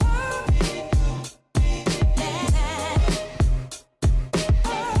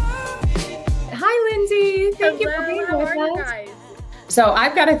So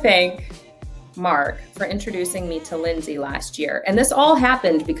I've got to thank Mark for introducing me to Lindsay last year. And this all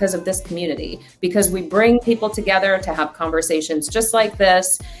happened because of this community, because we bring people together to have conversations just like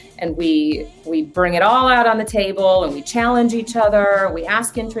this. And we bring it all out on the table and we challenge each other. We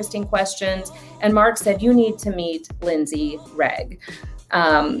ask interesting questions. And Mark said, you need to meet Lindsay Regg.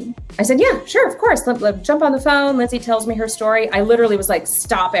 I said, yeah, sure, of course. Let's jump on the phone. Lindsay tells me her story. I literally was like,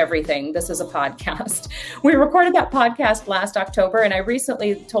 stop everything. This is a podcast. We recorded that podcast last October, and I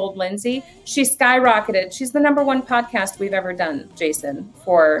recently told Lindsay she skyrocketed. She's the #1 podcast we've ever done, Jason,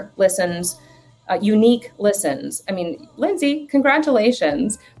 for listens, unique listens. I mean, Lindsay,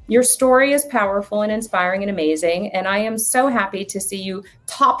 congratulations. Your story is powerful and inspiring and amazing. And I am so happy to see you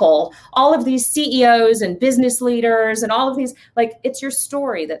topple all of these CEOs and business leaders and all of these, like, it's your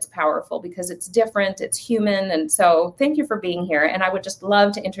story that's powerful because it's different, it's human. And so thank you for being here. And I would just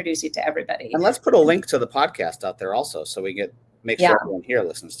love to introduce you to everybody. And let's put a link to the podcast out there also, so we make sure everyone here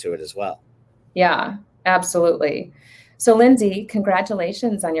listens to it as well. Yeah, absolutely. So Lindsay,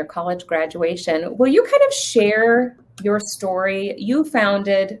 congratulations on your college graduation. Will you kind of share your story? You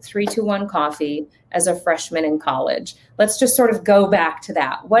founded 321 Coffee as a freshman in college. Let's just sort of go back to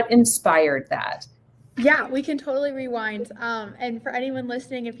that. What inspired that? Yeah, we can totally rewind. And for anyone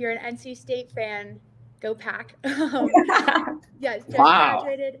listening, if you're an NC State fan, go Pack. Yes, just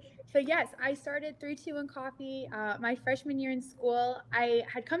graduated. So yes, I started 321 Coffee my freshman year in school. I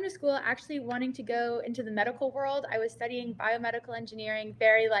had come to school actually wanting to go into the medical world. I was studying biomedical engineering,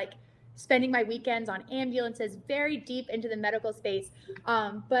 very spending my weekends on ambulances, very deep into the medical space.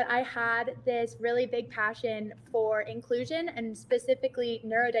 But I had this really big passion for inclusion and specifically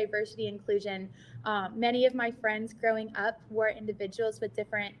neurodiversity inclusion. Many of my friends growing up were individuals with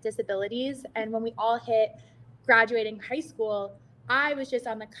different disabilities. And when we all hit graduating high school, I was just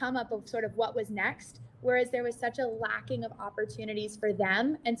on the come up of sort of what was next, whereas there was such a lacking of opportunities for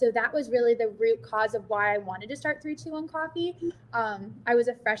them. And so that was really the root cause of why I wanted to start 321 Coffee. I was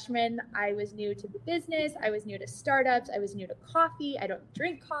a freshman. I was new to the business. I was new to startups. I was new to coffee. I don't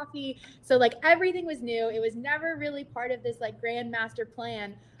drink coffee. So everything was new. It was never really part of this grand master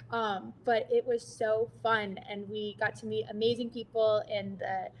plan. But it was so fun, and we got to meet amazing people in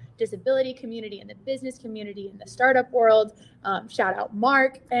the disability community, in the business community, in the startup world. Shout out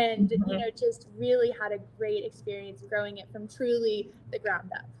Mark, and just really had a great experience growing it from truly the ground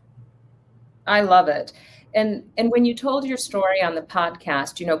up. I love it. And when you told your story on the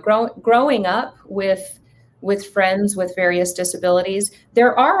podcast, growing up with friends with various disabilities,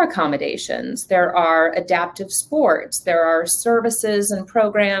 there are accommodations, there are adaptive sports, there are services and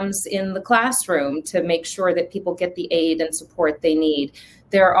programs in the classroom to make sure that people get the aid and support they need.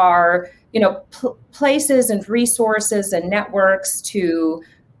 There are, places and resources and networks to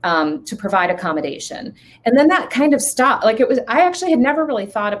provide accommodation. And then that kind of stopped. I actually had never really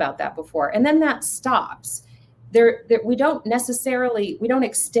thought about that before. And then that stops. We don't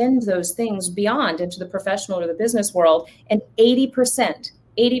extend those things beyond into the professional or the business world. And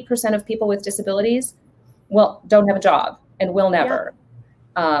 80% of people with disabilities, don't have a job and will never.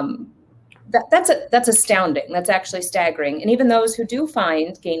 Yeah. That's astounding. That's actually staggering. And even those who do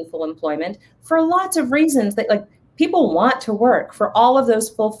find gainful employment, for lots of reasons, that people want to work for all of those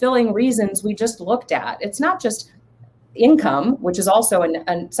fulfilling reasons we just looked at. It's not just income, which is also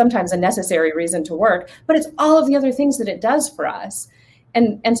sometimes a necessary reason to work, but it's all of the other things that it does for us.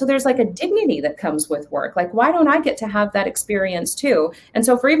 And so there's a dignity that comes with work. Why don't I get to have that experience too? And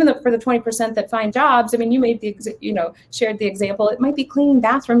so for the 20% that find jobs, you made shared the example, it might be cleaning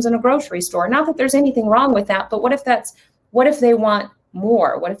bathrooms in a grocery store. Not that there's anything wrong with that, but what if they want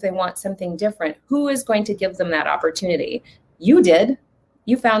more? What if they want something different? Who is going to give them that opportunity? You did.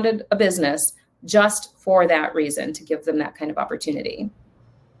 You founded a business just for that reason, to give them that kind of opportunity.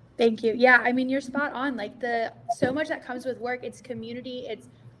 Thank you. Yeah, you're spot on. So much that comes with work, it's community, it's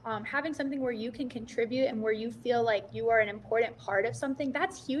having something where you can contribute and where you feel like you are an important part of something.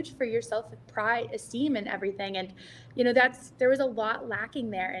 That's huge for your self-pride, esteem, and everything. And there was a lot lacking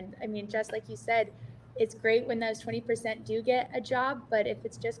there. And just like you said, it's great when those 20% do get a job, but if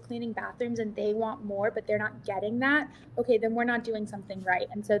it's just cleaning bathrooms and they want more, but they're not getting that, okay, then we're not doing something right.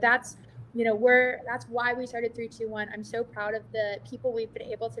 And so that's why we started 321. I'm so proud of the people we've been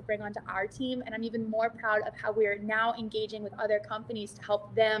able to bring onto our team. And I'm even more proud of how we're now engaging with other companies to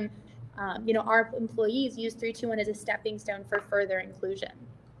help them, our employees use 321 as a stepping stone for further inclusion.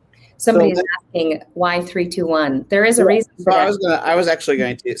 Somebody's asking why 321. There is a reason for that. I was actually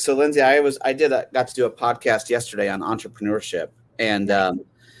going to. So Lindsay, got to do a podcast yesterday on entrepreneurship, and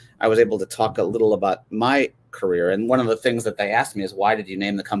I was able to talk a little about my career. And one of the things that they asked me is, why did you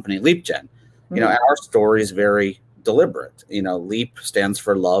name the company LeapGen? And our story is very deliberate. LEAP stands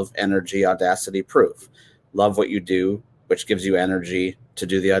for love, energy, audacity, proof. Love what you do, which gives you energy to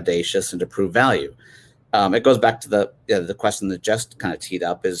do the audacious and to prove value. It goes back to the question that Jess kind of teed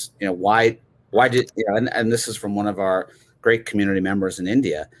up is, why did, and this is from one of our great community members in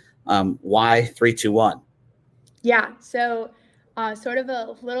India. Why 3-2-1? Yeah. So sort of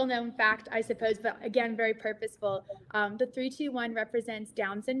a little known fact, I suppose, but again, very purposeful. The 3-2-1 represents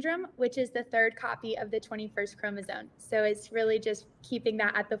Down syndrome, which is the third copy of the 21st chromosome. So it's really just keeping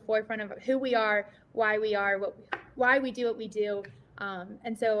that at the forefront of who we are, why we do what we do.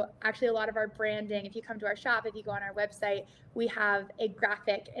 And so actually a lot of our branding, if you come to our shop, if you go on our website, we have a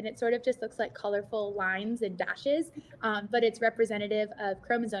graphic and it sort of just looks like colorful lines and dashes, but it's representative of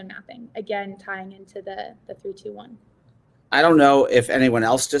chromosome mapping, again, tying into the 3-2-1. I don't know if anyone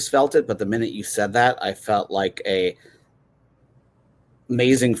else just felt it, but the minute you said that, I felt like a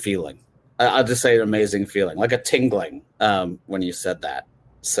amazing feeling. I'll just say an amazing feeling, like a tingling when you said that.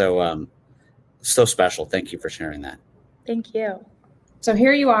 So, so special. Thank you for sharing that. Thank you. So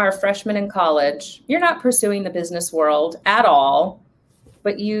here you are, a freshman in college. You're not pursuing the business world at all,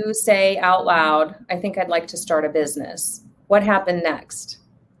 but you say out loud, I think I'd like to start a business. What happened next?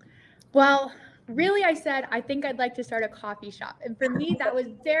 Well, really, I said, I think I'd like to start a coffee shop. And for me, that was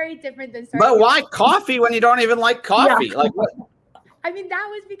very different than starting. But why coffee when you don't even like coffee? Yeah. Like what? I mean, that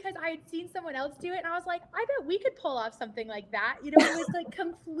was because I had seen someone else do it. And I was like, I bet we could pull off something like that. It was like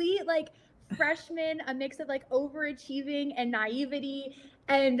complete, freshman, a mix of overachieving and naivety.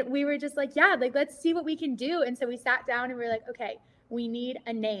 And we were just like, yeah, let's see what we can do. And so we sat down and we were like, okay, we need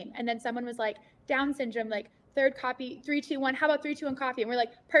a name. And then someone was like, Down syndrome, third copy, 3-2-1. How about 3-2-1 coffee? And we're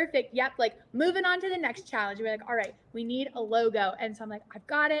like, perfect. Yep. Moving on to the next challenge. And we're like, all right, we need a logo. And so I'm like, I've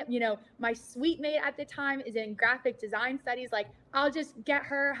got it. My suite mate at the time is in graphic design studies. I'll just get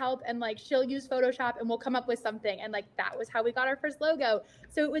her help and she'll use Photoshop and we'll come up with something. And that was how we got our first logo.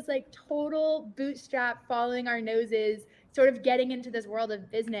 So it was total bootstrap, following our noses, sort of getting into this world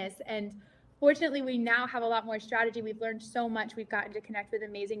of business. And fortunately, we now have a lot more strategy. We've learned so much. We've gotten to connect with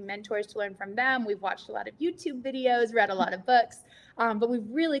amazing mentors to learn from them. We've watched a lot of YouTube videos, read a lot of books, but we've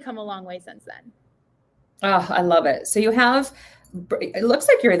really come a long way since then. Oh, I love it. So it looks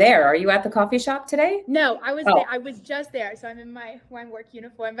like you're there. Are you at the coffee shop today? No, I was there. I was just there. So I'm in my work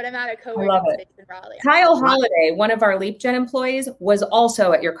uniform, but I'm at a co-working space in Raleigh. Kyle Holiday, one of our LeapGen employees, was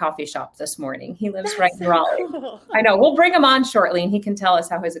also at your coffee shop this morning. He lives right in Raleigh. Cool. I know. We'll bring him on shortly and he can tell us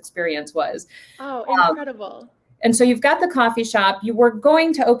how his experience was. Oh, incredible. And so you've got the coffee shop. You were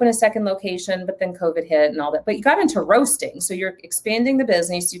going to open a second location, but then COVID hit and all that. But you got into roasting. So you're expanding the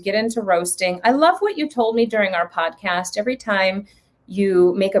business. You get into roasting. I love what you told me during our podcast. Every time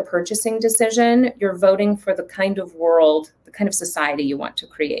you make a purchasing decision, you're voting for the kind of world, the kind of society you want to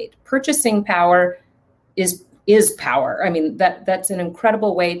create. Purchasing power is power. I mean, that's an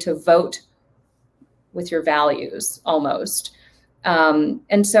incredible way to vote with your values almost.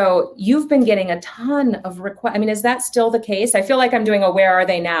 And so you've been getting a ton of requests. I mean, is that still the case? I feel like I'm doing a where are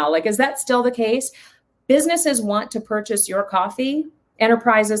they now? Is that still the case? Businesses want to purchase your coffee.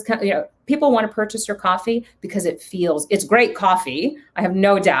 Enterprises, people want to purchase your coffee because it's great coffee. I have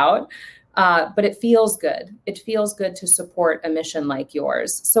no doubt, but it feels good. It feels good to support a mission like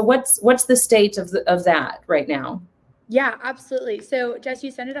yours. So what's the state of that right now? Yeah, absolutely. So Jess,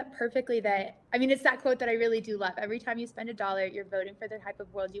 you summed it up perfectly it's that quote that I really do love. Every time you spend $1, you're voting for the type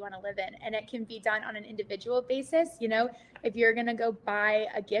of world you want to live in. And it can be done on an individual basis. If you're going to go buy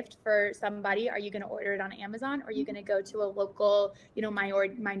a gift for somebody, are you going to order it on Amazon? Or are you going to go to a local,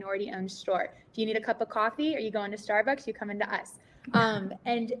 minority owned store? If you need a cup of coffee, are you going to Starbucks? You come into us.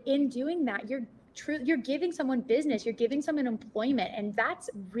 And in doing that, you're giving someone business, you're giving someone employment, and that's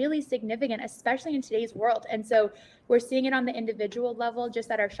really significant, especially in today's world. And so we're seeing it on the individual level, just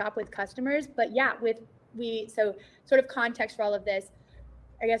at our shop with customers. But yeah, so sort of context for all of this,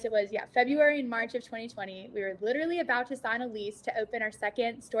 I guess it was, February and March of 2020, we were literally about to sign a lease to open our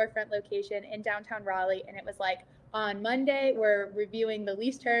second storefront location in downtown Raleigh. And it was on Monday, we're reviewing the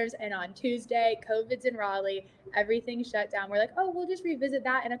lease terms, and on Tuesday, COVID's in Raleigh, everything shut down. We're like, oh, we'll just revisit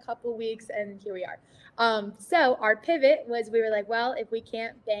that in a couple weeks, and here we are. So our pivot was, we were like, well, if we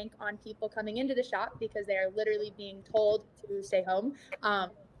can't bank on people coming into the shop because they are literally being told to stay home,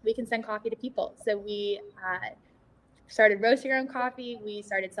 we can send coffee to people. So we started roasting our own coffee. We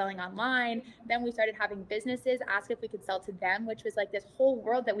started selling online. Then we started having businesses ask if we could sell to them, which was this whole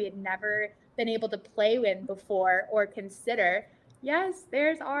world that we had never been able to play with before or consider. Yes,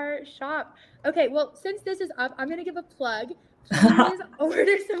 there's our shop. Okay, well, since this is up, I'm going to give a plug. Please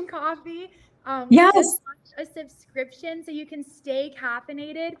order some coffee. Yes. A subscription so you can stay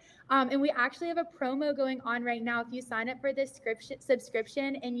caffeinated. And we actually have a promo going on right now. If you sign up for this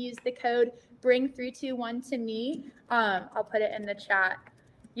subscription and use the code bring321 to me, I'll put it in the chat.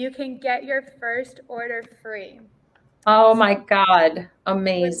 You can get your first order free. Oh my God.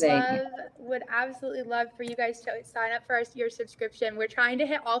 Amazing. Would absolutely love for you guys to sign up for your subscription. We're trying to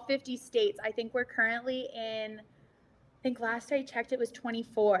hit all 50 states. I think we're currently in, I think last I checked, it was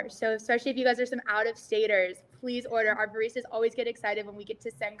 24. So especially if you guys are some out of staters, please order. Our baristas always get excited when we get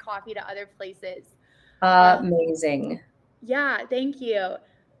to send coffee to other places. Amazing. Yeah, thank you.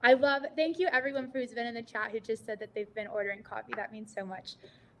 Thank you everyone who's been in the chat who just said that they've been ordering coffee. That means so much.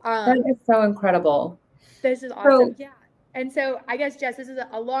 That is so incredible. This is awesome. Yeah. And so I guess, Jess, this is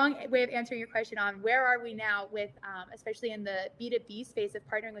a long way of answering your question on where are we now with, especially in the B2B space of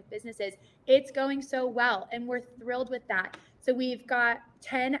partnering with businesses. It's going so well, and we're thrilled with that. So we've got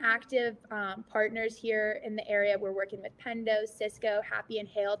 10 active partners here in the area. We're working with Pendo, Cisco, Happy and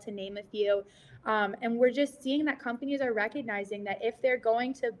Hale, to name a few. And we're just seeing that companies are recognizing that if they're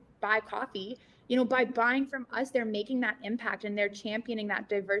going to buy coffee, by buying from us, they're making that impact and they're championing that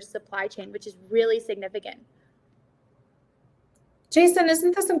diverse supply chain, which is really significant. Jason,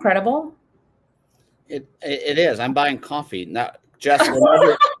 isn't this incredible? It is. I'm buying coffee now. Jess, I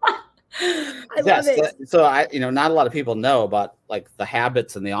love it. So not a lot of people know about like the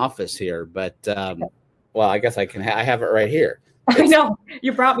habits in the office here, but well, I guess I have it right here. I know,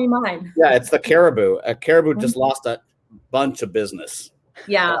 you brought me mine. Yeah, it's the Caribou. Caribou just lost a bunch of business.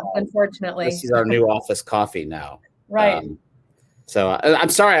 Yeah, unfortunately. This is our new office coffee now. Right. So I'm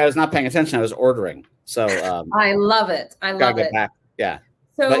sorry, I was not paying attention. I was ordering. So I love it. I love it. Back. Yeah.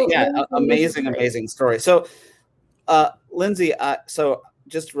 So, but yeah, amazing story. So, Lindsay, so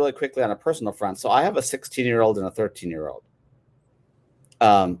just really quickly on a personal front. So I have a 16-year-old and a 13-year-old,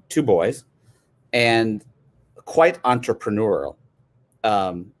 2 boys, and quite entrepreneurial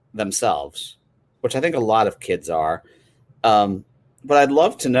themselves, which I think a lot of kids are. But I'd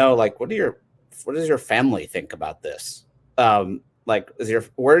love to know, like, what does your family think about this?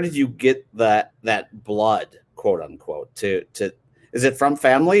 Where did you get that blood, quote unquote, to is it from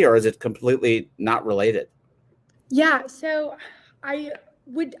family or is it completely not related? Yeah, so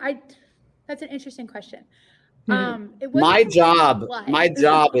that's an interesting question. My job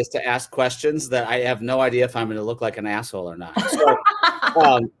is to ask questions that I have no idea if I'm going to look like an asshole or not. So,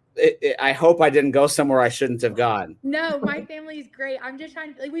 I hope I didn't go somewhere I shouldn't have gone. No, my family is great. I'm just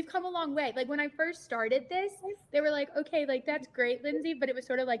trying to, we've come a long way. Like when I first started this, they were like, okay, like that's great, Lindsay. But it was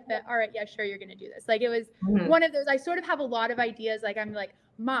sort of like all right, yeah, sure, you're going to do this. Like it was one of those, I sort of have a lot of ideas. Like I'm like,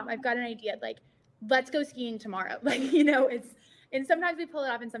 Mom, I've got an idea. Like, let's go skiing tomorrow. Like, and sometimes we pull it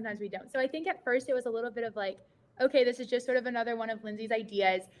off and sometimes we don't. So I think at first it was a little bit of like, okay, this is just sort of another one of Lindsay's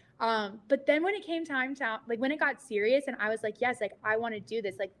ideas. But then when it came time to, like, when it got serious and I was like, yes, like, I want to do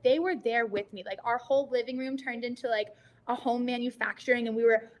this, like, they were there with me. Like, our whole living room turned into, like, a home manufacturing, and we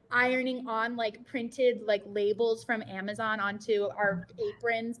were ironing on, like, printed, like, labels from Amazon onto our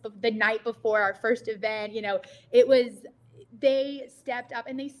aprons the night before our first event. They stepped up,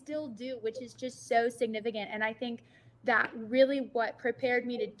 and they still do, which is just so significant. And I think that really what prepared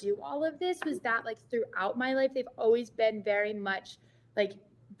me to do all of this was that, like, throughout my life, they've always been very much like,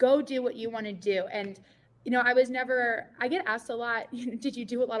 go do what you want to do. And, I get asked a lot, did you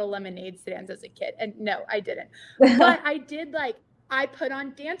do a lot of lemonade stands as a kid? And no, I didn't. But I did, I put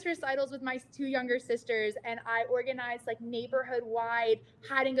on dance recitals with my 2 younger sisters, and I organized like neighborhood wide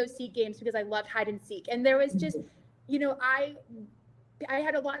hide and go seek games because I loved hide and seek. And there was just, I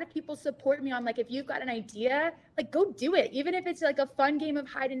had a lot of people support me on, like, if you've got an idea, like, go do it. Even if it's like a fun game of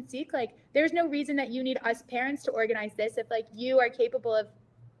hide and seek, like, there's no reason that you need us parents to organize this. If, like, you are capable of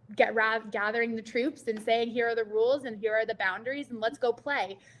gathering the troops and saying, here are the rules and here are the boundaries and let's go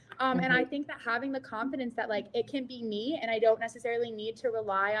play. And I think that having the confidence that, like, it can be me and I don't necessarily need to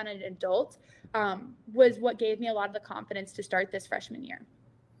rely on an adult was what gave me a lot of the confidence to start this freshman year.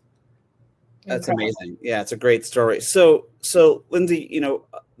 That's amazing. Yeah, it's a great story. So Lindsay,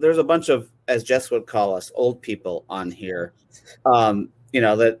 there's a bunch of, as Jess would call us, old people on here,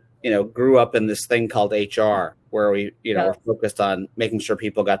 that, grew up in this thing called HR, where we, were focused on making sure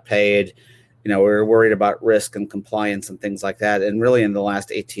people got paid. We were worried about risk and compliance and things like that. And really in the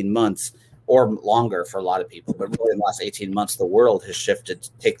last 18 months or longer for a lot of people, but really in the last 18 months, the world has shifted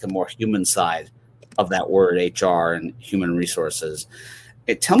to take the more human side of that word, HR and human resources.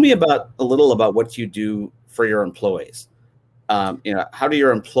 Tell me a little about what you do for your employees. How do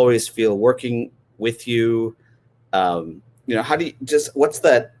your employees feel working with you? How do you what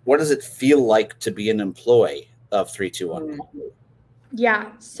does it feel like to be an employee of 321?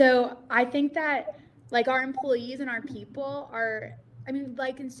 Yeah. So I think that like our employees and our people are, I mean,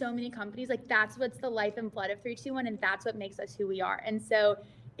 like in so many companies, like that's what's the life and blood of 321, and that's what makes us who we are. And so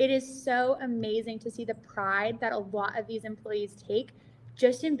it is so amazing to see the pride that a lot of these employees take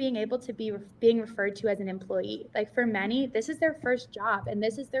just in being able to be being referred to as an employee. Like for many, this is their first job and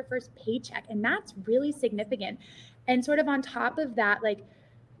this is their first paycheck, and that's really significant. And sort of on top of that, like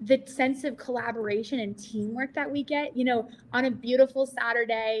the sense of collaboration and teamwork that we get, you know, on a beautiful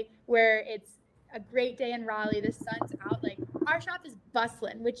Saturday where it's a great day in Raleigh, the sun's out, like our shop is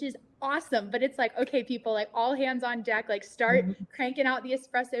bustling, which is awesome. But it's like, okay, people, like all hands on deck, like start cranking out the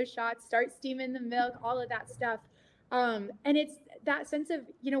espresso shots, start steaming the milk, all of that stuff. And it's that sense of,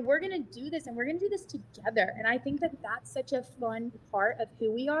 you know, we're going to do this and we're going to do this together. And I think that that's such a fun part of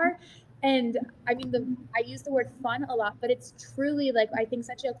who we are. And I mean, I use the word fun a lot, but it's truly like, I think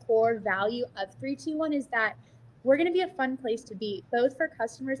such a core value of 321 is that we're going to be a fun place to be, both for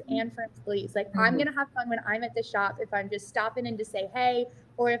customers and for employees. Like I'm going to have fun when I'm at the shop, if I'm just stopping in to say, hey,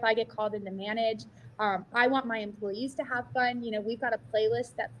 or if I get called in to manage. I want my employees to have fun. You know, we've got a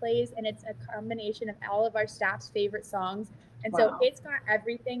playlist that plays and it's a combination of all of our staff's favorite songs. And so it's got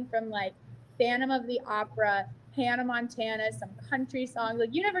everything from like Phantom of the Opera, Hannah Montana, some country songs.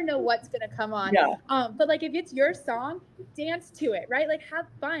 Like you never know what's going to come on. Yeah. But like if it's your song, dance to it, right? Like have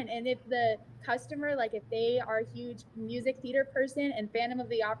fun. And if the customer, like if they are a huge music theater person and Phantom of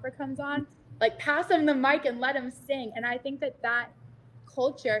the Opera comes on, like pass them the mic and let them sing. And I think that that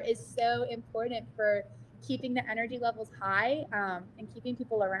culture is so important for keeping the energy levels high and keeping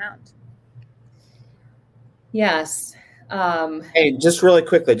people around. Yes. Hey, just really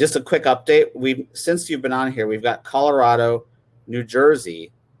quickly, just a quick update. Since you've been on here, we've got Colorado, New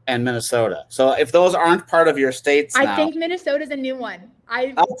Jersey, and Minnesota. So if those aren't part of your states now, I think Minnesota's a new one.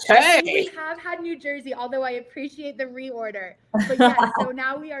 I we have had New Jersey, although I appreciate the reorder. But yeah, so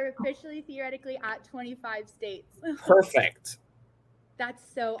now we are officially theoretically at 25 states. Perfect. That's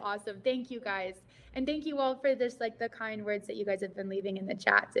so awesome. Thank you guys. And thank you all for this, like the kind words that you guys have been leaving in the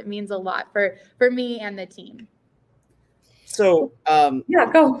chats. It means a lot for me and the team. So,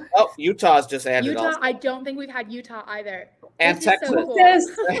 yeah, go. Oh, Utah's just added. Utah, also. I don't think we've had Utah either. And this Texas. Is so cool.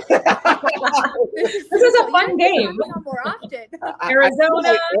 this is a fun game. More often.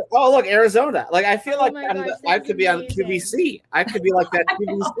 Arizona. Look, Arizona. Like I feel like gosh, I could be on QVC. I could be like that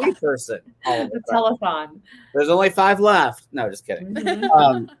QVC person. The telethon. There's only 5 left. No, just kidding.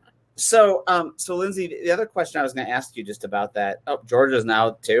 Mm-hmm. So Lindsay, the other question I was going to ask you just about that. Oh, Georgia's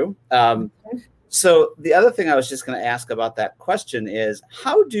now too. So the other thing I was just going to ask about that question is,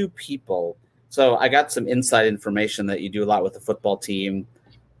 how do people? So I got some inside information that you do a lot with the football team,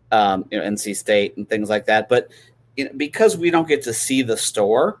 NC State and things like that. But because we don't get to see the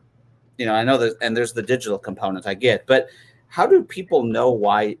store, I know that, and there's the digital component I get. But how do people know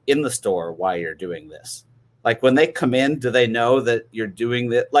why in the store why you're doing this? Like when they come in, do they know that you're doing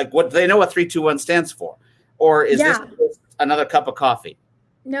that? Like what do they know what 321 stands for, or is this just another cup of coffee?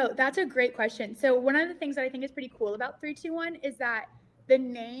 No, that's a great question. So one of the things that I think is pretty cool about 321 is that the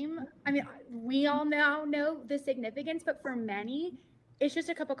name, I mean, we all now know the significance, but for many, it's just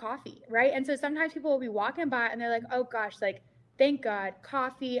a cup of coffee, right? And so sometimes people will be walking by and they're like, oh gosh, like, thank God,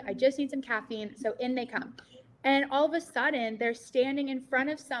 coffee, I just need some caffeine. So in they come. And all of a sudden they're standing in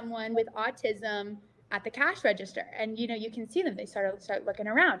front of someone with autism at the cash register. And, you can see them, they start looking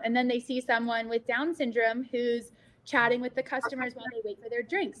around, and then they see someone with Down syndrome who's chatting with the customers while they wait for their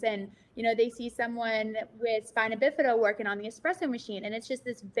drinks. And, they see someone with spina bifida working on the espresso machine. And it's just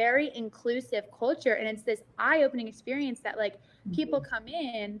this very inclusive culture. And it's this eye-opening experience that like people come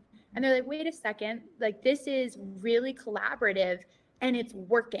in and they're like, wait a second, like this is really collaborative and it's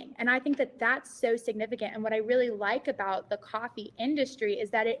working. And I think that that's so significant. And what I really like about the coffee industry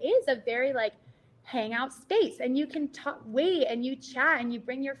is that it is a very like hangout space, and you can wait and you chat and you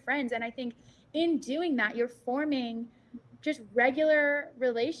bring your friends. And I think in doing that, you're forming just regular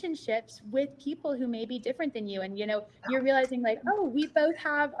relationships with people who may be different than you. And, you're realizing like, oh, we both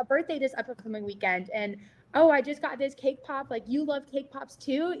have a birthday this upcoming weekend. And, oh, I just got this cake pop. Like you love cake pops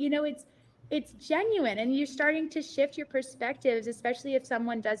too. It's genuine. And you're starting to shift your perspectives, especially if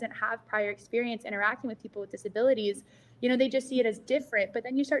someone doesn't have prior experience interacting with people with disabilities. They just see it as different, but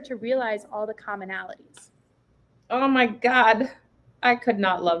then you start to realize all the commonalities. Oh my God. I could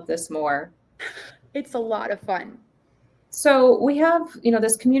not love this more. It's a lot of fun. So we have,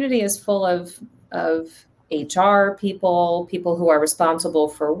 this community is full of HR people who are responsible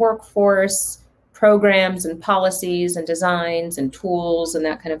for workforce programs and policies and designs and tools and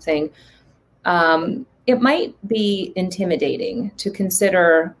that kind of thing. It might be intimidating to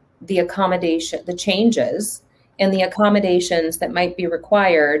consider the accommodation, the changes and the accommodations that might be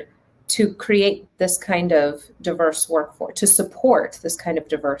required to create this kind of diverse workforce, to support this kind of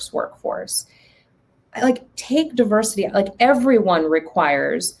diverse workforce. Like, take diversity, like everyone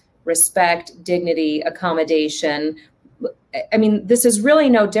requires respect, dignity, accommodation. I mean, this is really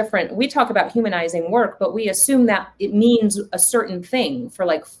no different. We talk about humanizing work, but we assume that it means a certain thing for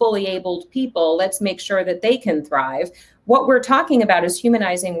like fully abled people. Let's make sure that they can thrive. What we're talking about is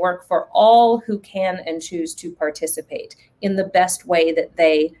humanizing work for all who can and choose to participate in the best way that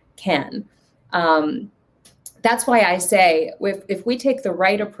they can. That's why I say if we take the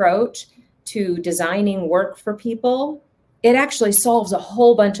right approach to designing work for people, it actually solves a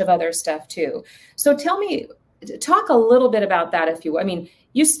whole bunch of other stuff too. So talk a little bit about that, if you, I mean,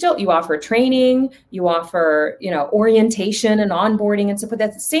 you offer training, you offer, orientation and onboarding and stuff, but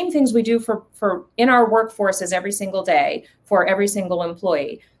that's the same things we do for in our workforces every single day for every single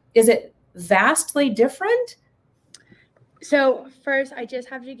employee. Is it vastly different? So first, I just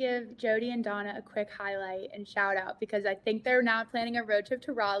have to give Jody and Donna a quick highlight and shout out, because I think they're now planning a road trip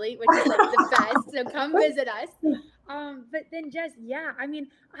to Raleigh, which is like the best. So come visit us. But then just, I mean,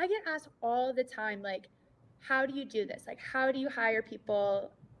 I get asked all the time, like, how do you do this? Like, how do you hire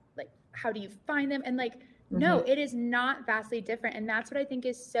people? Like, how do you find them? And like, no, it is not vastly different. And that's what I think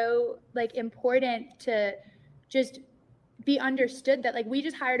is so like important to just be understood, that like we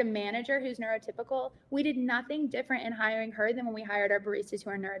just hired a manager who's neurotypical. We did nothing different in hiring her than when we hired our baristas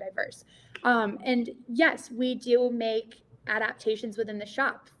who are neurodiverse. And yes, we do make adaptations within the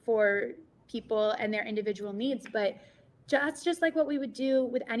shop for people and their individual needs, but that's just like what we would do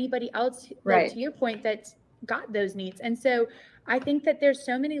with anybody else, right, like, to your point, that's got those needs. And so I think that there's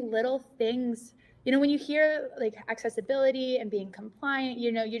so many little things, when you hear like accessibility and being compliant,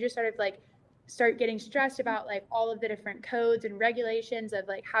 you just sort of like start getting stressed about like all of the different codes and regulations of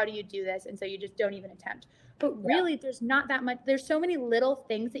like, how do you do this? And so you just don't even attempt. But really, there's not that much. There's so many little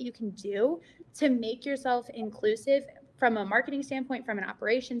things that you can do to make yourself inclusive from a marketing standpoint, from an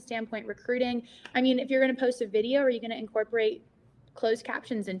operations standpoint, recruiting. I mean, if you're going to post a video, are you going to incorporate closed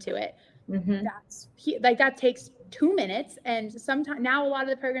captions into it? That takes 2 minutes. And sometimes now a lot of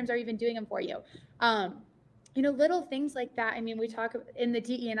the programs are even doing them for you. Little things like that. I mean, we talk in the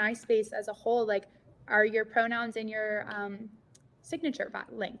DE&I space as a whole, like, are your pronouns in your signature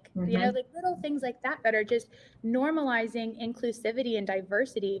link? Like little things like that are just normalizing inclusivity and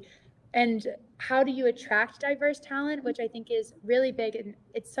diversity. And how do you attract diverse talent, which I think is really big. And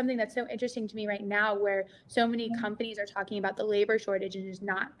it's something that's so interesting to me right now, where so many companies are talking about the labor shortage and just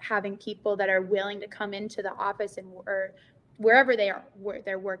not having people that are willing to come into the office or wherever they are, where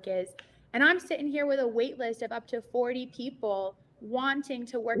their work is. And I'm sitting here with a wait list of up to 40 people wanting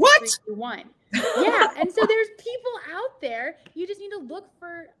to work at 321. Yeah. And so there's people out there. You just need to look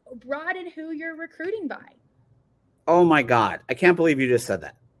for broaden who you're recruiting by. Oh my God. I can't believe you just said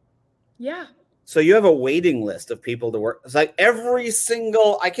that. Yeah. So you have a waiting list of people to work. It's like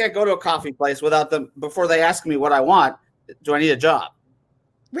I can't go to a coffee place without them, before they ask me what I want, do I need a job?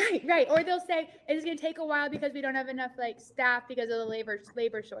 Right. Or they'll say, it's going to take a while because we don't have enough like staff because of the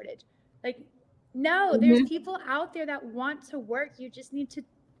labor shortage. Like, no, there's people out there that want to work. You just need to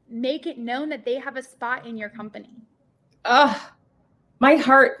make it known that they have a spot in your company. My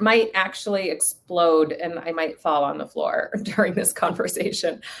heart might actually explode and I might fall on the floor during this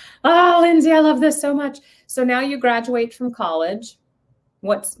conversation. Oh, Lindsay, I love this so much. So now you graduate from college.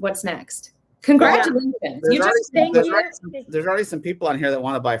 What's next? Congratulations. There's already some people on here that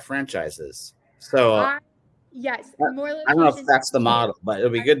want to buy franchises. So yes, more locations. I don't know if that's the model, but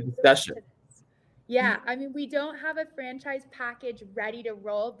it'll be good discussion. Yeah, I mean, we don't have a franchise package ready to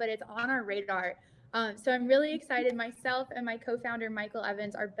roll, but it's on our radar. So I'm really excited. Myself and my co-founder, Michael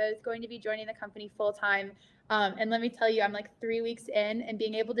Evans, are both going to be joining the company full time. And let me tell you, I'm like 3 weeks in, and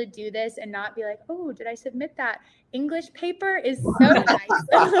being able to do this and not be like, oh, did I submit that English paper is so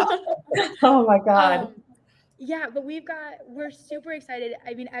nice. Oh my God. Yeah, but we're super excited.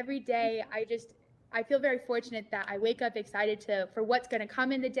 I mean, every day I feel very fortunate that I wake up excited for what's going to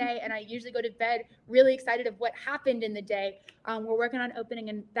come in the day. And I usually go to bed really excited of what happened in the day. We're working on opening,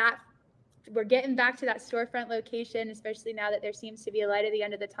 and we're getting back to that storefront location, especially now that there seems to be a light at the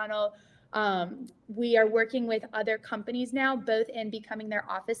end of the tunnel. We are working with other companies now, both in becoming their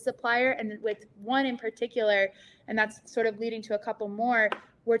office supplier, and with one in particular, and that's sort of leading to a couple more.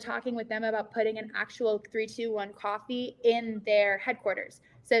 We're talking with them about putting an actual 321 coffee in their headquarters.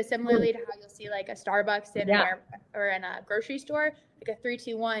 So similarly to how you'll see like a Starbucks or in a grocery store, like a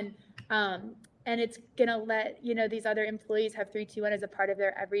 321. And it's going to let, these other employees have 321 as a part of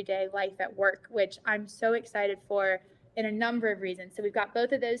their everyday life at work, which I'm so excited for in a number of reasons. So we've got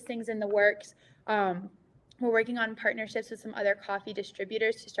both of those things in the works. We're working on partnerships with some other coffee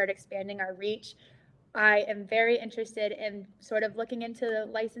distributors to start expanding our reach. I am very interested in sort of looking into the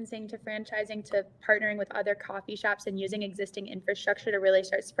licensing to franchising to partnering with other coffee shops and using existing infrastructure to really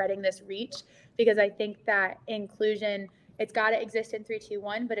start spreading this reach, because I think that inclusion, it's got to exist in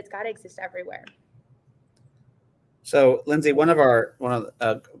 321, but it's got to exist everywhere. So, Lindsay, one of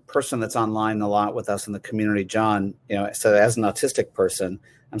the person that's online a lot with us in the community, John, so as an autistic person,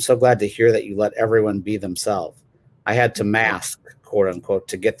 I'm so glad to hear that you let everyone be themselves. I had to mask, quote unquote,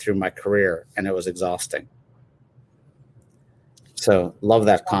 to get through my career, and it was exhausting. So, love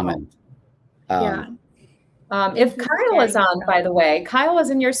that comment. If Kyle is on, by the way, Kyle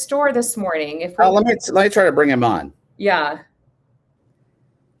was in your store this morning. Let me try to bring him on. Yeah.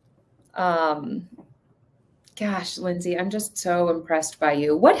 Gosh, Lindsay, I'm just so impressed by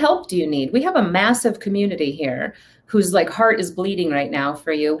you. What help do you need? We have a massive community here whose heart is bleeding right now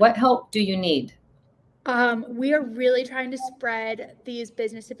for you. What help do you need? We are really trying to spread these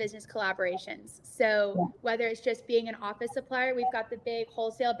business-to-business collaborations. So whether it's just being an office supplier, we've got the big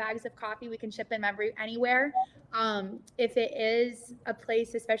wholesale bags of coffee. We can ship them anywhere. If it is a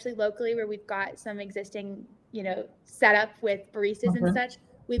place, especially locally, where we've got some existing, setup with baristas and such,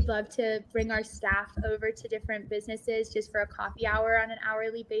 we'd love to bring our staff over to different businesses just for a coffee hour on an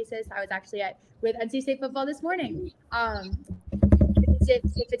hourly basis. I was actually with NC State football this morning. If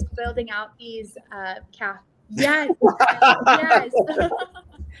it's building out these yes.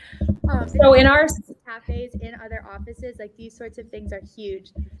 So in our cafes, in other offices, these sorts of things are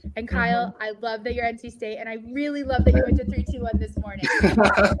huge. And Kyle, I love that you're NC State, and I really love that you went to 321 this morning.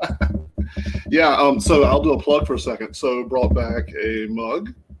 Yeah, so I'll do a plug for a second. So brought back a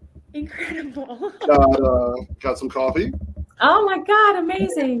mug. Incredible. Got some coffee. Oh my God,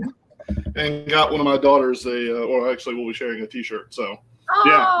 amazing. And got one of my daughters or actually we'll be sharing a t-shirt. So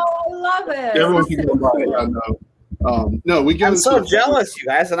yeah. I love it. Everyone can go buy it. I know. No, we get. I'm so jealous, you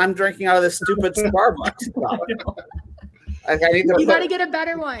guys, and I'm drinking out of this stupid Starbucks. You got to get a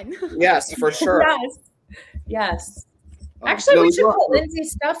better one. Yes, for sure. Yes. Actually, we should put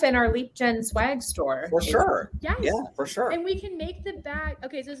Lindsay's stuff in our Leap Gen swag store. For sure. Yes. Yeah, for sure. And we can make the bag.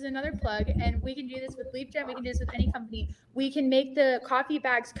 Okay, so this is another plug, and we can do this with Leap Gen. We can do this with any company. We can make the coffee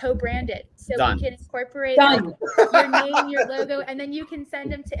bags co-branded. So we can incorporate your name, your logo, and then you can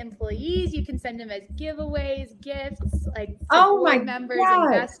send them to employees. You can send them as giveaways, gifts, board members,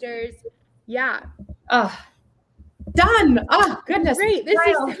 investors. Yeah. Done. Oh, goodness. Great. This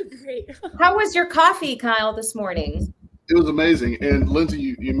is so great. How was your coffee, Kyle, this morning? It was amazing. And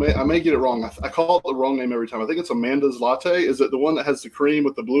Lindsay, I may get it wrong. I call it the wrong name every time. I think it's Amanda's Latte. Is it the one that has the cream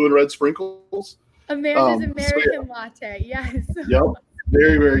with the blue and red sprinkles? Amanda's American Latte. Yes. Yep.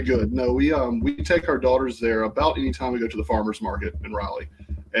 Very, very good. No, we take our daughters there about any time we go to the farmers market in Raleigh.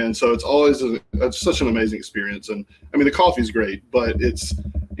 And so it's always it's such an amazing experience. And I mean, the coffee's great, but it's,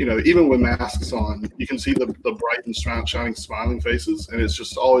 even with masks on, you can see the bright and shining, smiling faces. And it's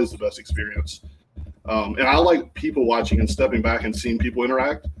just always the best experience. And I like people watching and stepping back and seeing people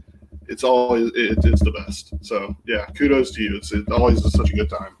interact. It's the best. So yeah, kudos to you. It always is such a good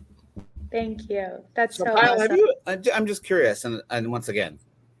time. Thank you. That's so awesome. Have I'm just curious, and once again,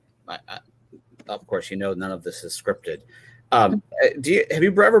 of course, none of this is scripted. Have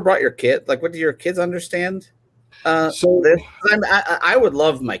you ever brought your kid? What do your kids understand? I would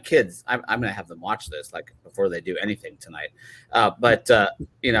love my kids. I'm going to have them watch this before they do anything tonight. But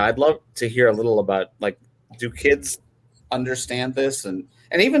I'd love to hear a little about do kids understand this, and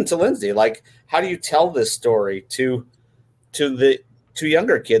even to Lindsay, how do you tell this story to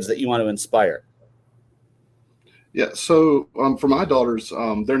younger kids that you want to inspire? Yeah. So for my daughters,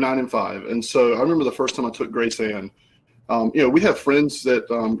 they're 9 and 5, and so I remember the first time I took Grace Ann. We have friends that,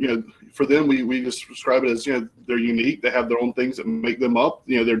 for them, we just describe it as, they're unique. They have their own things that make them up.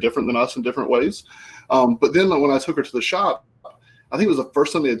 They're different than us in different ways. But then when I took her to the shop, I think it was the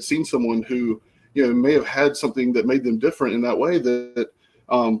first time they had seen someone who, may have had something that made them different in that way, that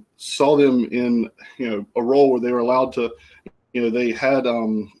saw them in, a role where they were allowed to, they had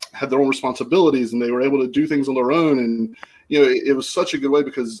their own responsibilities and they were able to do things on their own. And, it was such a good way,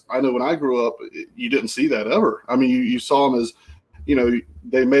 because I know when I grew up, you didn't see that ever. I mean, you saw them as,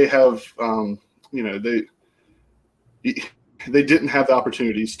 they may have, they didn't have the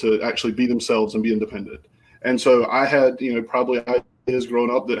opportunities to actually be themselves and be independent. And so I had, probably ideas growing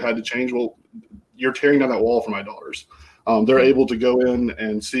up that had to change. Well, you're tearing down that wall for my daughters. They're able to go in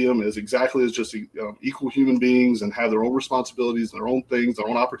and see them as exactly as just equal human beings and have their own responsibilities, their own things, their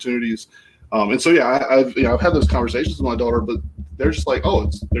own opportunities. And so, yeah, I've had those conversations with my daughter, but they're just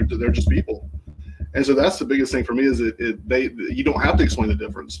they're just people. And so that's the biggest thing for me is you don't have to explain the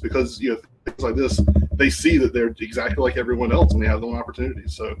difference because things like this, they see that they're exactly like everyone else and they have their own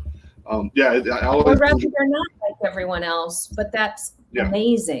opportunities. So I always, or rather they're not like everyone else, but that's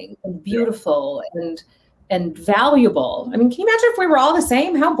amazing and beautiful and valuable. I mean, can you imagine if we were all the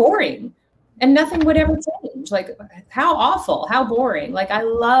same? How boring. And nothing would ever change. Like, how awful, how boring. Like, I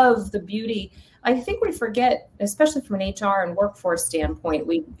love the beauty. I think we forget, especially from an HR and workforce standpoint,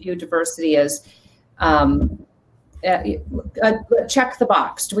 we view diversity as check the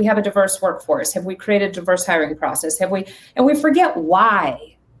box. Do we have a diverse workforce? Have we created a diverse hiring process? And we forget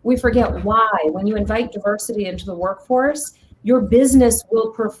why. We forget why. When you invite diversity into the workforce, your business will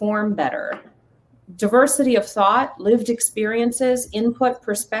perform better. Diversity of thought, lived experiences, input,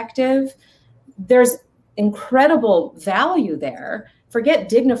 perspective. There's incredible value there. Forget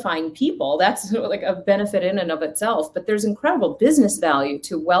dignifying people. That's like a benefit in and of itself, but there's incredible business value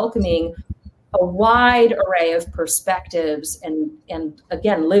to welcoming a wide array of perspectives and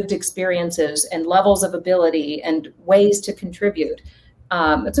again, lived experiences and levels of ability and ways to contribute.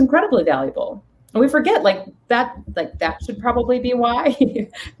 It's incredibly valuable. And we forget that should probably be why,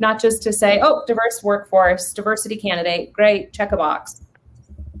 not just to say, oh, diverse workforce, diversity candidate, great, check a box.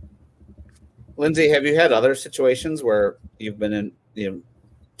 Lindsay, have you had other situations where you've been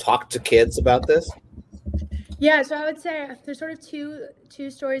talked to kids about this? Yeah, so I would say there's sort of two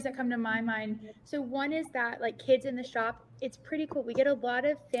stories that come to my mind. So one is that like kids in the shop, it's pretty cool. We get a lot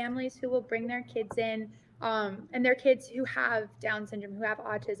of families who will bring their kids in, and their kids who have Down syndrome, who have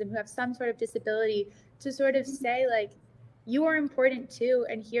autism, who have some sort of disability, to sort of say like, you are important too,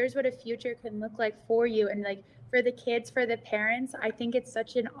 and here's what a future can look like for you. And like for the kids, for the parents, I think it's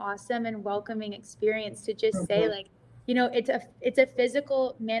such an awesome and welcoming experience to just say like, it's a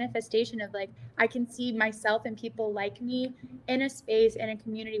physical manifestation of like, I can see myself and people like me in a space, in a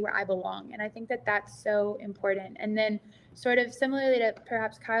community where I belong. And I think that that's so important. And then sort of similarly to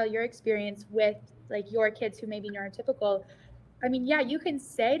perhaps Kyle, your experience with like your kids who may be neurotypical, I mean, yeah, you can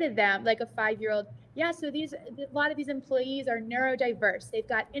say to them like a 5-year-old, yeah, so a lot of these employees are neurodiverse. They've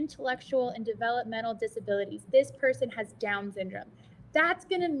got intellectual and developmental disabilities. This person has Down syndrome. That's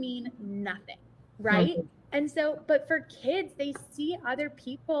going to mean nothing, right? Mm-hmm. And so, but for kids, they see other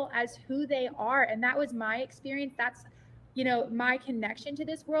people as who they are. And that was my experience. That's, my connection to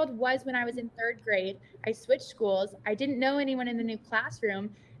this world was when I was in 3rd grade. I switched schools. I didn't know anyone in the new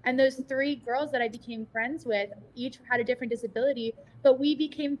classroom. And those 3 girls that I became friends with, each had a different disability, but we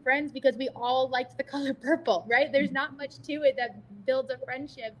became friends because we all liked the color purple, right? There's not much to it that builds a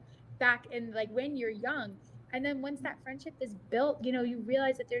friendship back in like when you're young. And then once that friendship is built, you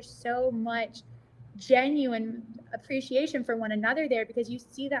realize that there's so much genuine appreciation for one another there because you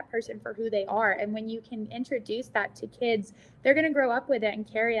see that person for who they are. And when you can introduce that to kids, they're going to grow up with it and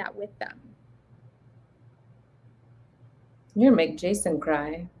carry that with them. You're gonna make Jason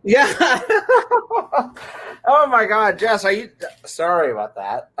cry. Yeah. Oh my God, Jess, are you sorry about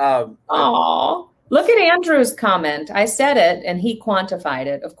that? Look at Andrew's comment. I said it and he quantified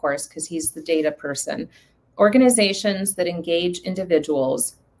it, of course, because he's the data person. Organizations that engage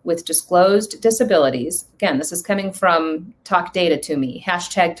individuals with disclosed disabilities. Again, this is coming from Talk Data to Me,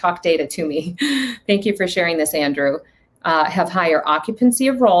 #Talk Data to Me. Thank you for sharing this, Andrew. Have higher occupancy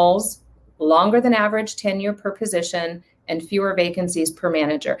of roles, longer than average tenure per position, and fewer vacancies per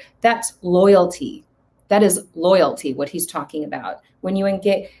manager. That's loyalty. That is loyalty, what he's talking about. When you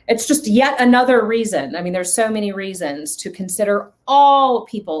engage, it's just yet another reason. I mean, there's so many reasons to consider all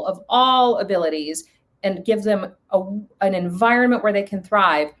people of all abilities and give them an environment where they can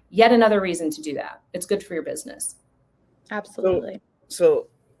thrive. Yet another reason to do that. It's good for your business. Absolutely. So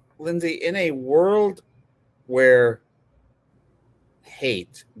Lindsay, in a world where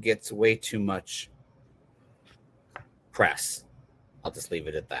hate gets way too much press, I'll just leave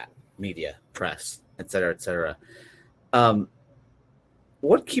it at that. Media, press, et cetera, et cetera.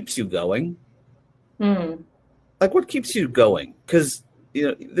 What keeps you going? Like, what keeps you going? Because,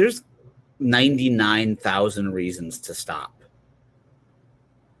 there's 99,000 reasons to stop.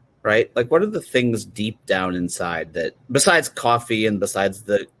 Right? Like, what are the things deep down inside that, besides coffee and besides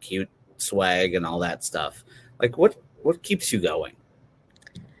the cute swag and all that stuff, like, what keeps you going?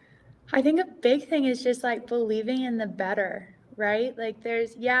 I think a big thing is just like believing in the better, right? Like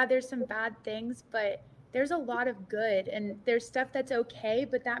there's some bad things, but there's a lot of good and there's stuff that's okay,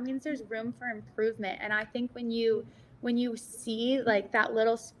 but that means there's room for improvement. And I think when you see like that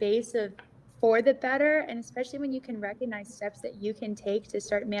little space for the better, and especially when you can recognize steps that you can take to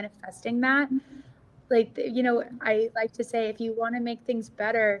start manifesting that, like, I like to say, if you want to make things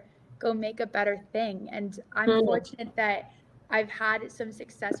better, go make a better thing. And I'm fortunate that I've had some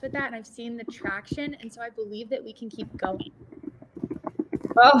success with that, and I've seen the traction. And so I believe that we can keep going.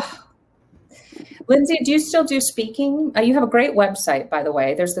 Oh, Lindsay, do you still do speaking? You have a great website, by the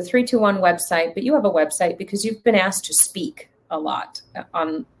way. There's the 321 website, but you have a website because you've been asked to speak a lot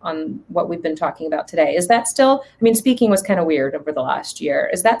on what we've been talking about today. Is that still, I mean, speaking was kind of weird over the last year.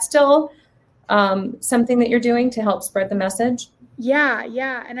 Is that still something that you're doing to help spread the message?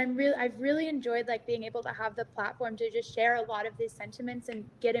 Yeah. And I've really enjoyed like being able to have the platform to just share a lot of these sentiments and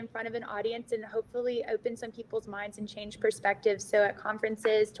get in front of an audience and hopefully open some people's minds and change perspectives. So at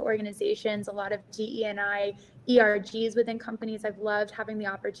conferences, to organizations, a lot of DE&I, ERGs within companies, I've loved having the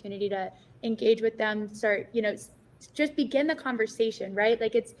opportunity to engage with them, start, just begin the conversation, right?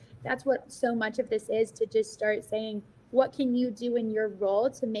 Like that's what so much of this is, to just start saying, what can you do in your role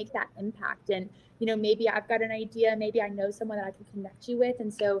to make that impact? And maybe I've got an idea, maybe I know someone that I can connect you with.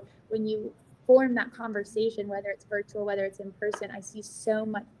 And so when you form that conversation, whether it's virtual, whether it's in person, I see so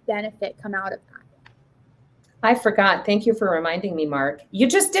much benefit come out of that. I forgot. Thank you for reminding me, Mark. You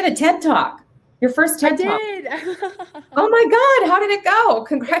just did a TED Talk. Your first TED Talk. I did. Oh my God. How did it go?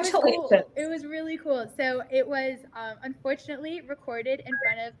 Congratulations. It was really cool. So it was unfortunately recorded in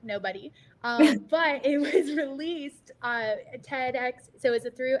front of nobody, but it was released TEDx. So it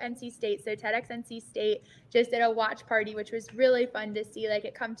was through NC State. So TEDx NC State just did a watch party, which was really fun to see like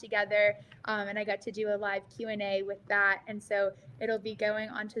it come together. And I got to do a live Q&A with that. And so it'll be going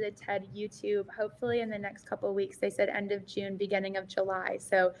onto the TED YouTube, hopefully in the next couple of weeks. They said end of June, beginning of July.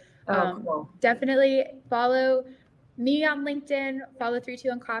 So cool. Definitely follow me on LinkedIn, follow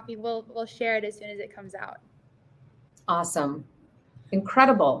 321 Coffee. We'll share it as soon as it comes out. Awesome.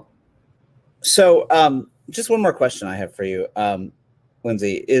 Incredible. So just one more question I have for you,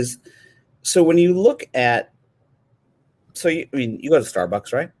 Lindsay, is, so when you look at, you go to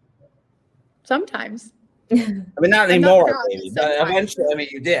Starbucks, right? Sometimes. I mean, not anymore, maybe, but eventually, I mean,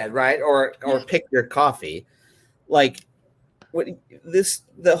 you did, right? Or pick your coffee. Like,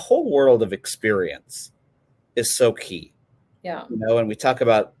 the whole world of experience is so key. Yeah. And we talk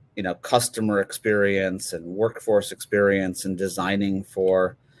about, customer experience and workforce experience and designing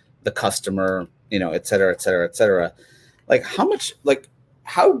for the customer, et cetera, et cetera, et cetera. Like how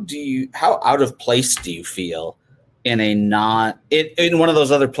out of place do you feel in one of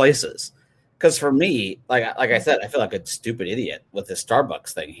those other places? Because for me, like I said, I feel like a stupid idiot with this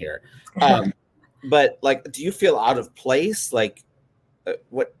Starbucks thing here. But like, do you feel out of place? Like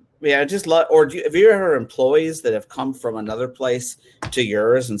what? Yeah, have you ever employees that have come from another place to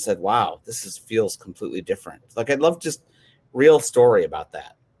yours and said, "Wow, feels completely different"? Like, I'd love just real story about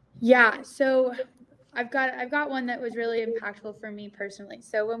that. Yeah, so I've got one that was really impactful for me personally.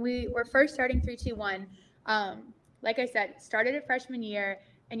 So when we were first starting 321, like I said, started at freshman year,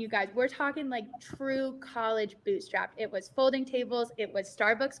 and you guys, we're talking like true college bootstrap. It was folding tables, it was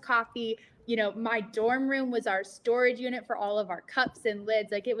Starbucks coffee. My dorm room was our storage unit for all of our cups and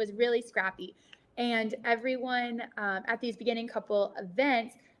lids. Like it was really scrappy. And everyone at these beginning couple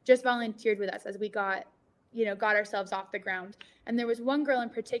events just volunteered with us as we got ourselves off the ground. And there was one girl in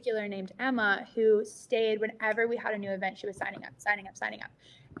particular named Emma who stayed whenever we had a new event. She was signing up.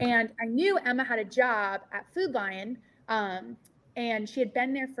 And I knew Emma had a job at Food Lion, and she had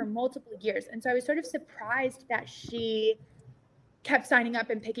been there for multiple years. And so I was sort of surprised that she kept signing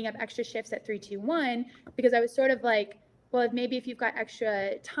up and picking up extra shifts at 321, because I was sort of like, well, if you've got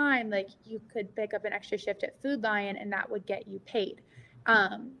extra time, like you could pick up an extra shift at Food Lion and that would get you paid.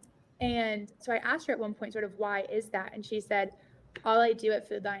 And so I asked her at one point sort of, why is that? And she said, all I do at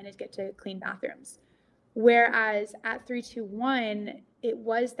Food Lion is get to clean bathrooms. Whereas at 321, it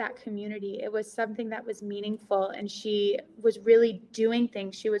was that community. It was something that was meaningful, and she was really doing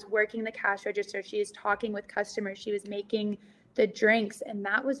things. She was working the cash register. She was talking with customers. She was making the drinks, and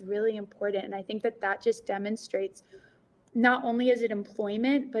that was really important. And I think that just demonstrates not only is it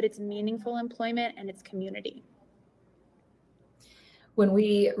employment, but it's meaningful employment and it's community. When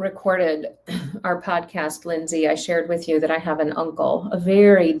we recorded our podcast, Lindsay, I shared with you that I have an uncle, a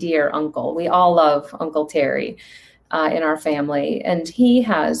very dear uncle. We all love Uncle Terry in our family, and he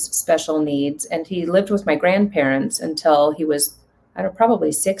has special needs. And he lived with my grandparents until he was,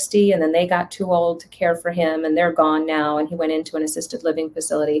 probably 60, and then they got too old to care for him, and they're gone now, and he went into an assisted living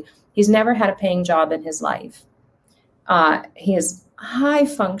facility. He's never had a paying job in his life. He is high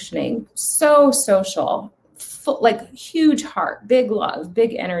functioning, so social, like huge heart, big love,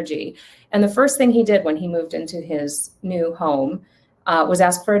 big energy. And the first thing he did when he moved into his new home was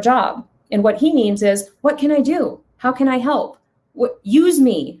ask for a job. And what he means is, what can I do? How can I help? Use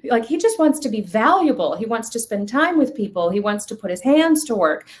me. Like, he just wants to be valuable. He wants to spend time with people. He wants to put his hands to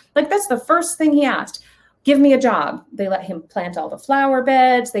work. Like, that's the first thing he asked. give me a job. They let him plant all the flower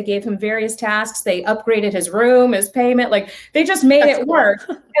beds. They gave him various tasks. They upgraded his room, his payment. Like they just made it work.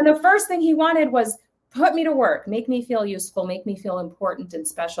 And the first thing he wanted was put me to work, make me feel useful, make me feel important and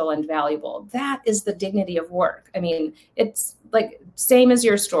special and valuable. That is the dignity of work. I mean, it's like same as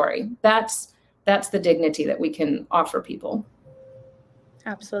your story. That's the dignity that we can offer people.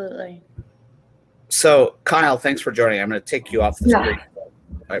 Absolutely. So Kyle, thanks for joining. I'm going to take you off the screen.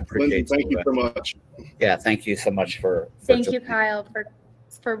 I appreciate Lindsay, thank you so much. Yeah, thank you so much for thank you, Kyle,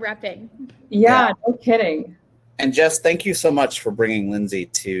 for repping. Yeah, no kidding. And Jess, thank you so much for bringing Lindsay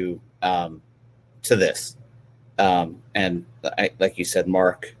to this. And like you said,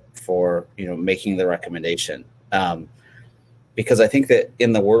 Mark, for making the recommendation. Because I think that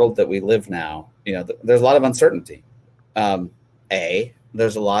in the world that we live now, there's a lot of uncertainty. A,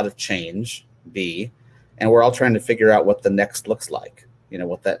 there's a lot of change. B, and we're all trying to figure out what the next looks like.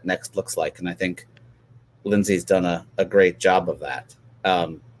 What that next looks like. And I think Lindsay's done a great job of that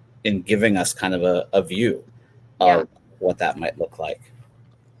in giving us kind of a view of what that might look like.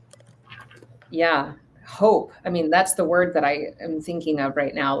 Yeah. Hope. I mean, that's the word that I am thinking of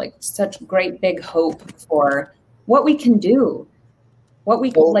right now. Like such great big hope for what we can do,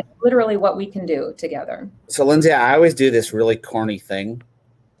 literally what we can do together. So Lindsay, I always do this really corny thing,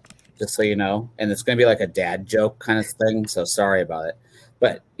 just so you know, and it's going to be like a dad joke kind of thing. So sorry about it.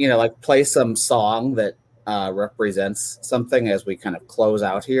 But, like play some song that represents something as we kind of close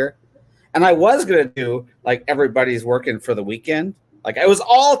out here. And I was going to do like everybody's working for the weekend. Like I was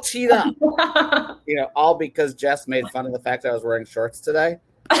all teed up, all because Jess made fun of the fact I was wearing shorts today.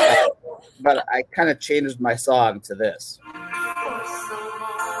 But I kind of changed my song to this.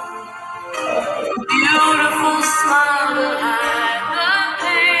 Beautiful smile.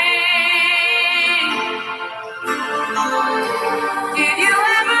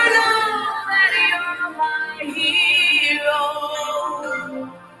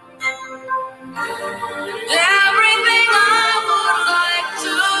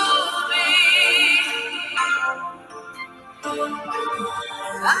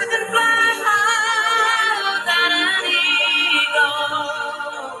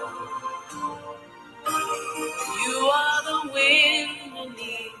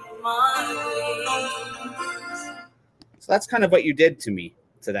 So that's kind of what you did to me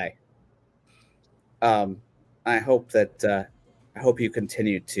today. I hope you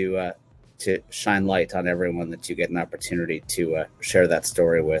continue to shine light on everyone that you get an opportunity to share that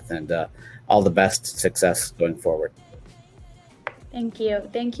story with, and all the best success going forward. Thank you.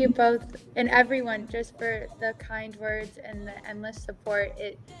 Thank you both and everyone just for the kind words and the endless support.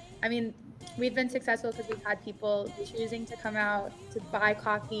 We've been successful because we've had people choosing to come out to buy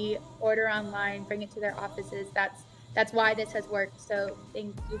coffee, order online, bring it to their offices. That's why this has worked. So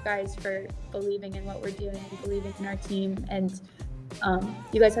thank you guys for believing in what we're doing and believing in our team. And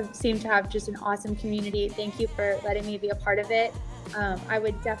you guys seemed to have just an awesome community. Thank you for letting me be a part of it. I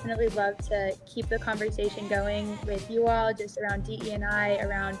would definitely love to keep the conversation going with you all just around DE&I,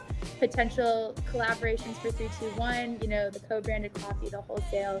 around potential collaborations for 321, the co-branded coffee, the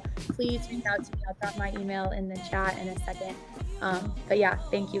wholesale. Please reach out to me. I'll drop my email in the chat in a second. But yeah,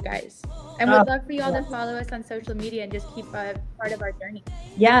 thank you guys. And would love for you all to follow us on social media and just keep a part of our journey.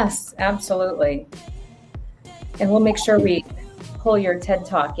 Yes, absolutely. And we'll make sure we pull your TED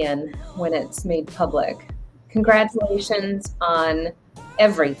Talk in when it's made public. Congratulations on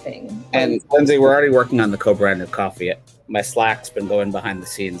everything. And Lindsay, we're already working on the co-branded coffee. My Slack's been going behind the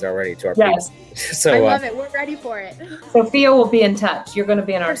scenes already to our people. So I love it. We're ready for it. Sophia will be in touch. You're going to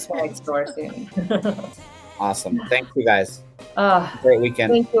be in our swag store soon. Awesome. Thank you guys. Great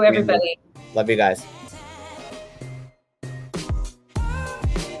weekend. Thank you, everybody. Love you guys.